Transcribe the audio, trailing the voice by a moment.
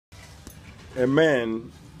A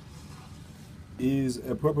man is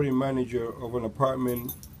a property manager of an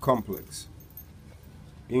apartment complex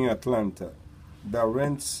in Atlanta that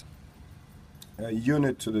rents a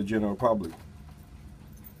unit to the general public.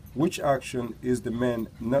 Which action is the man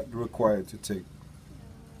not required to take?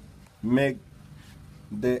 Make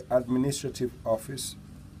the administrative office,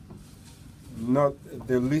 not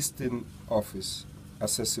the listing office,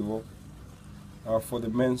 accessible for the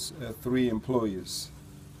man's three employers.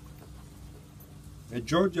 A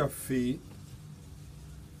Georgia fee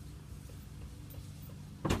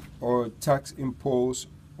or tax imposed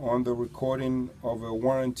on the recording of a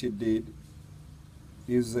warranty deed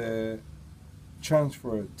is a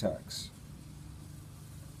transfer tax.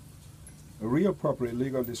 A real property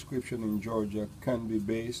legal description in Georgia can be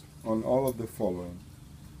based on all of the following: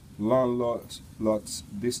 land lots,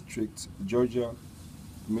 districts, Georgia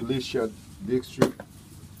militia district,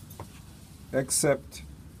 except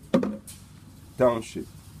township.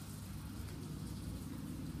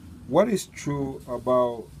 What is true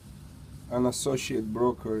about an associate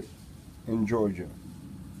broker in Georgia?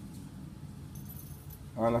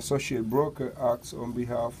 An associate broker acts on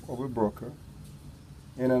behalf of a broker,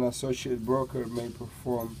 and an associate broker may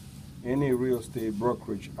perform any real estate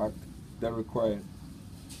brokerage act that requires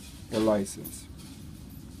a license.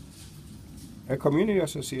 A community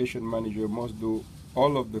association manager must do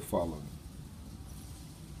all of the following: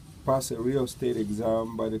 pass a real estate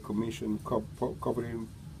exam by the commission covering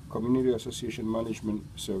community association management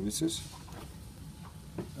services,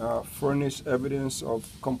 furnish evidence of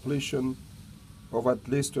completion of at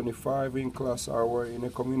least 25 in-class hours in a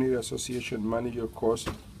community association manager course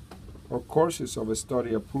or courses of a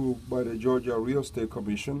study approved by the Georgia Real Estate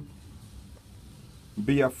Commission,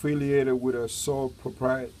 be affiliated with a sole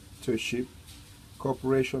proprietorship,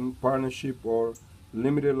 corporation, partnership, or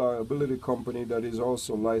limited liability company that is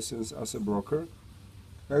also licensed as a broker,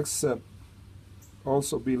 except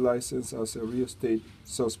also be licensed as a real estate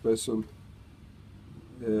salesperson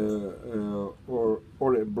or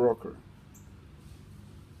a broker.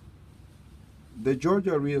 The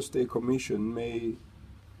Georgia Real Estate Commission may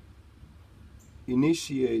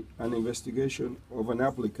initiate an investigation of an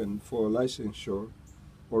applicant for a licensure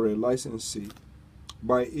or a licensee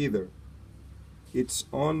by either its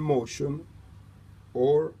own motion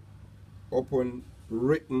or upon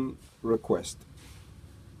written request.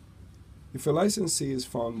 If a licensee is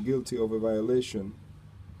found guilty of a violation,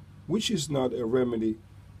 which is not a remedy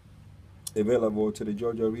available to the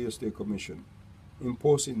Georgia Real Estate Commission,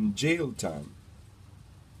 imposing jail time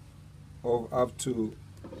of up to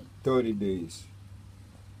 30 days.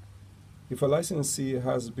 If a licensee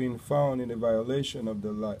has been found in a violation of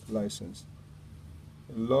the license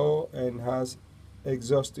law and has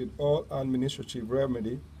exhausted all administrative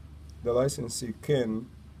remedy, the licensee can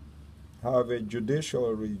have a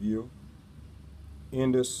judicial review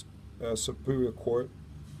in the Superior Court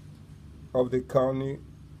of the county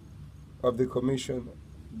of the commission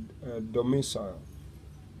domicile.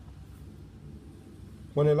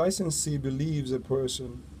 When a licensee believes a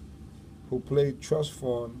person who played trust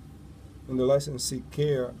fund in the licensee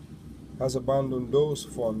care has abandoned those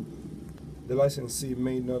funds, the licensee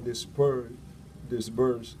may not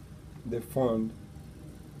disburse the fund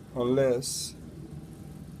unless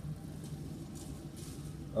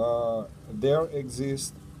there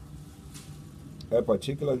exists a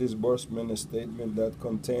particular disbursement statement that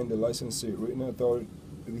contains the licensee written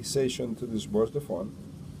authorization to disburse the fund.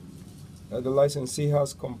 The licensee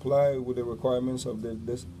has complied with the requirements of the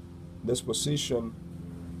Disposition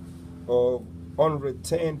of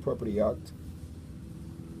Unretained Property Act,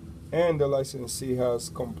 and the licensee has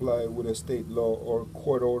complied with a state law or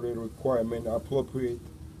court-ordered requirement appropriate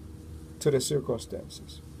to the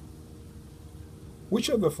circumstances. Which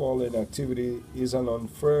of the following activity is an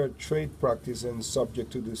unfair trade practice and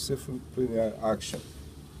subject to disciplinary action?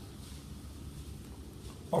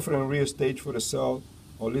 Offering real estate for the sale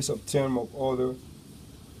or lease of term of other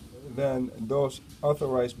than those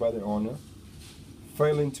authorized by the owner,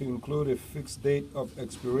 failing to include a fixed date of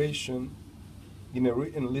expiration in a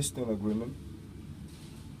written listing agreement,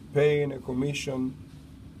 paying a commission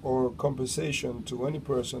or compensation to any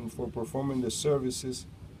person for performing the services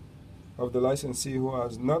of the licensee who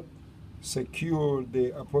has not secured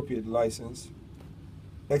the appropriate license,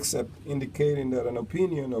 except indicating that an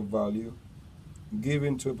opinion of value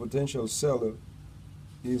given to a potential seller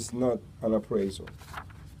is not an appraisal.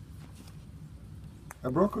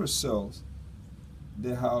 A broker sells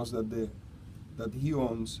the house that he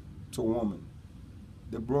owns to a woman.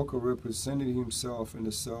 The broker represented himself in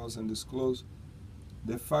the sales and disclosed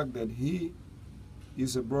the fact that he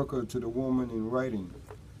is a broker to the woman in writing.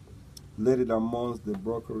 let it amongst the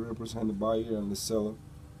broker represent the buyer and the seller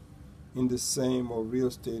in the same or real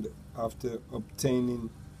estate after obtaining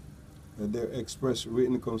their express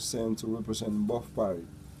written consent to represent both parties.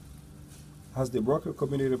 Has the broker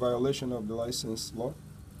committed a violation of the license law?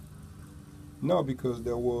 No, because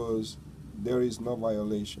there is no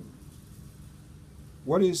violation.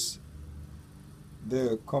 What is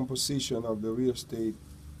the composition of the real estate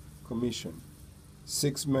commission?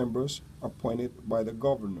 6 members appointed by the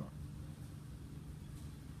governor.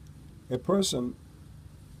 A person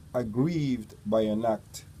aggrieved by an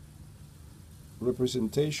act,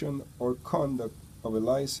 representation, or conduct of a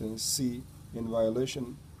licensee in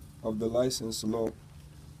violation of the license law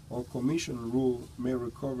or commission rule may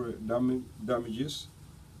recover damages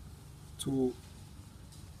to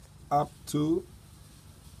up to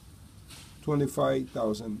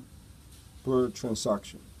 $25,000 per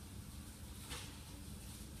transaction.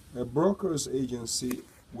 A broker's agency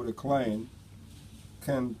with a client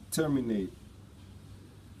can terminate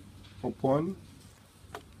upon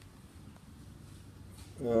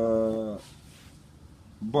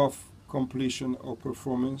both completion or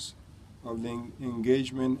performance of the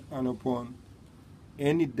engagement and upon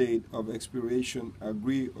any date of expiration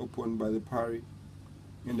agreed upon by the party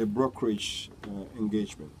in the brokerage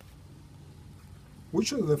engagement.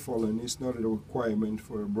 Which of the following is not a requirement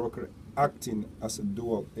for a broker acting as a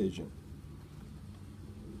dual agent?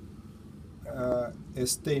 A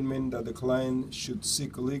statement that the client should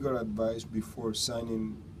seek legal advice before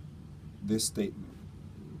signing this statement.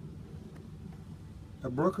 A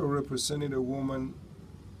broker represented a woman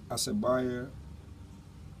as a buyer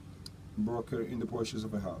broker in the purchase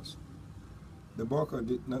of a house. The broker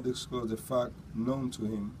did not disclose the fact known to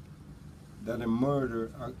him that a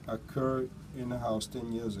murder occurred in the house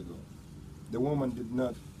 10 years ago. The woman did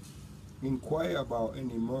not inquire about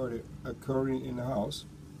any murder occurring in the house.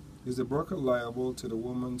 Is the broker liable to the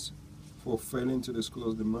woman for failing to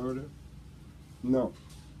disclose the murder? No.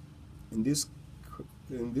 In this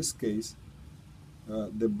case,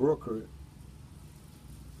 the broker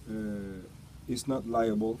is not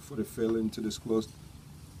liable for the failing to disclose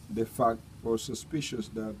the fact or suspicious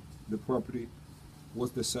that the property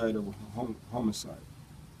was the site of a homicide.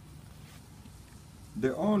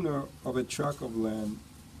 The owner of a tract of land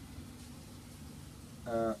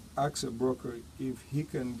asks a broker if he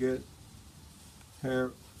can get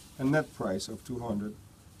her a net price of $200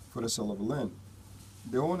 for the sale of land.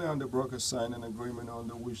 The owner and the broker sign an agreement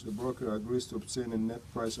under which the broker agrees to obtain a net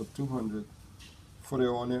price of $200 for the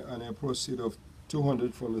owner, and a proceed of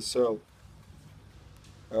 $200 from the sale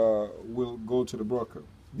will go to the broker.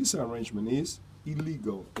 This arrangement is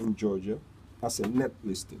illegal in Georgia as a net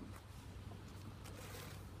listing.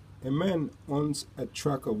 A man owns a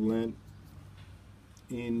tract of land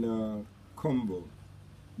in Combo,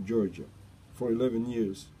 Georgia, for 11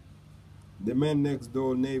 years. The man next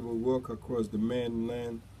door neighbor walked across the man's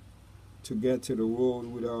land to get to the road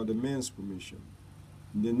without the man's permission.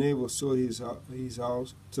 The neighbor sold his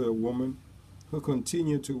house to a woman who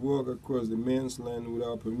continued to walk across the man's land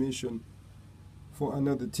without permission for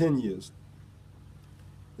another 10 years.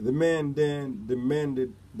 The man then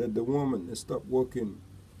demanded that the woman stop walking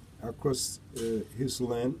across his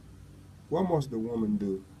land. What must the woman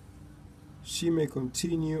do? She may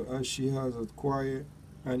continue as she has acquired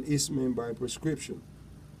an easement by prescription.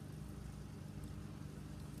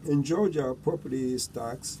 In Georgia, property is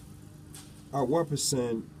taxed at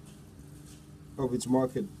 1% of its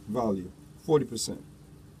market value, 40%.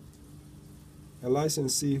 A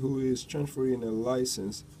licensee who is transferring a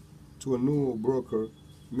license to a new broker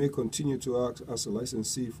may continue to act as a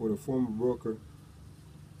licensee for the former broker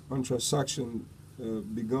on transactions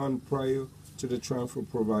begun prior to the transfer,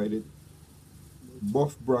 provided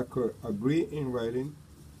both brokers agree in writing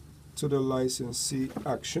to the licensee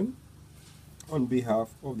action on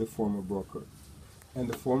behalf of the former broker, and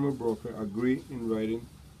the former broker agree in writing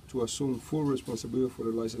to assume full responsibility for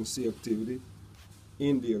the licensee activity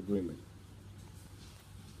in the agreement.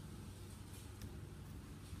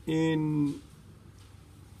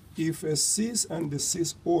 If a cease and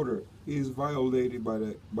desist order is violated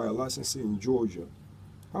by a licensee in Georgia,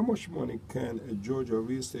 how much money can a Georgia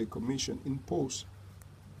Real Estate Commission impose?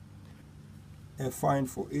 A fine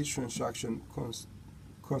for each transaction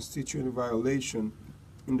constituting a violation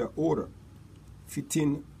in the order,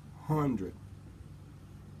 $1,500.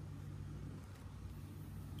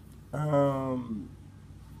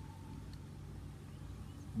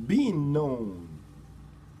 Being known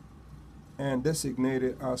and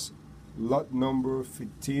designated as lot number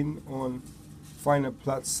 15 on final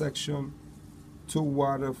plat section 2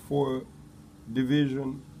 water 4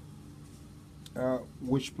 division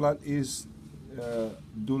which plat is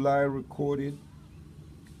duly recorded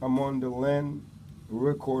among the land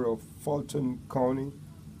record of Fulton County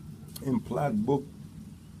in Plat Book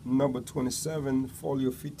number 27, folio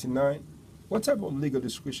 59. What type of legal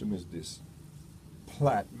description is this?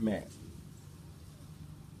 Plat map,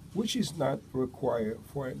 which is not required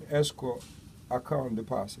for an escrow account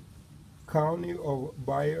deposit. County of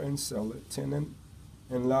buyer and seller, tenant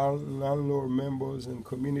and landlord members and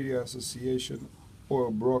community association or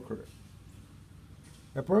a broker.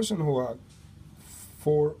 A person who acts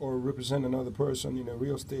for or represent another person in a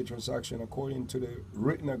real estate transaction according to the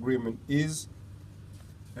written agreement is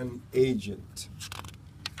an agent.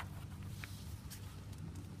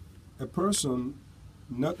 A person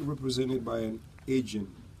not represented by an agent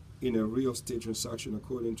in a real estate transaction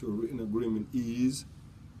according to a written agreement is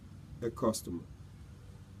a customer.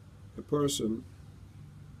 A person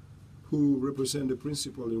who represents the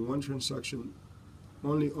principal in one transaction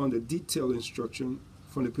only on the detailed instruction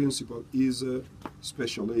from the principal is a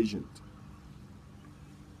special agent.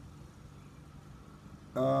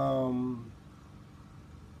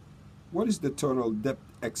 What is the total debt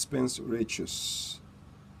expense ratios?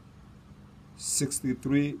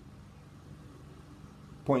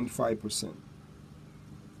 63.5%.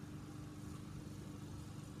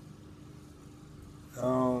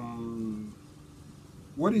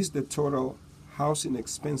 What is the total housing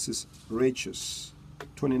expenses ratios?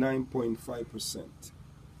 29.5%.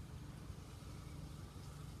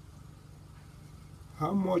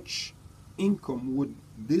 How much income would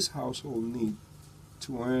this household need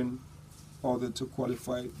to earn in order to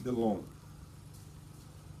qualify the loan?